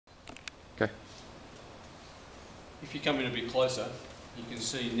If you come in a bit closer, you can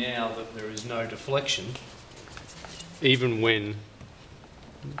see now that there is no deflection. Even when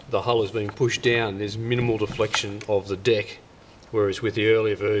the hull is being pushed down, there's minimal deflection of the deck, whereas with the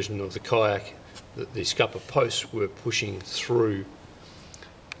earlier version of the kayak, the scupper posts were pushing through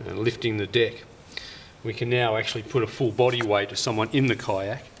and lifting the deck. We can now actually put a full body weight of someone in the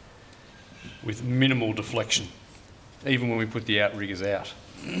kayak with minimal deflection, even when we put the outriggers out.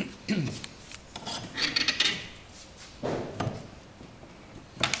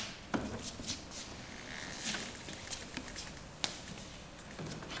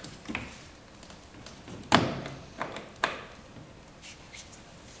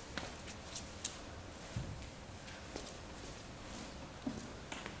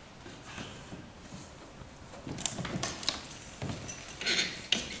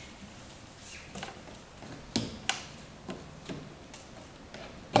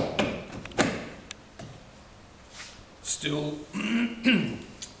 Still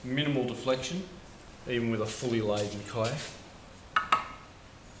minimal deflection, even with a fully laden kayak.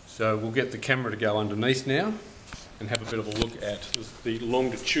 So we'll get the camera to go underneath now and have a bit of a look at the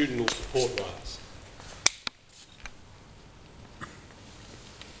longitudinal support rails.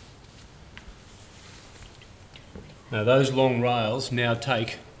 Now those long rails now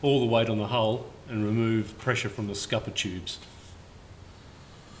take all the weight on the hull and remove pressure from the scupper tubes.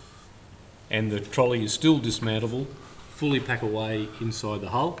 And the trolley is still dismantleable, fully pack away inside the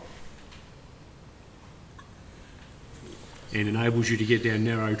hull, and enables you to get down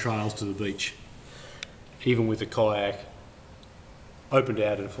narrow trails to the beach, even with the kayak opened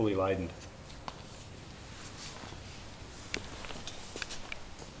out and fully laden.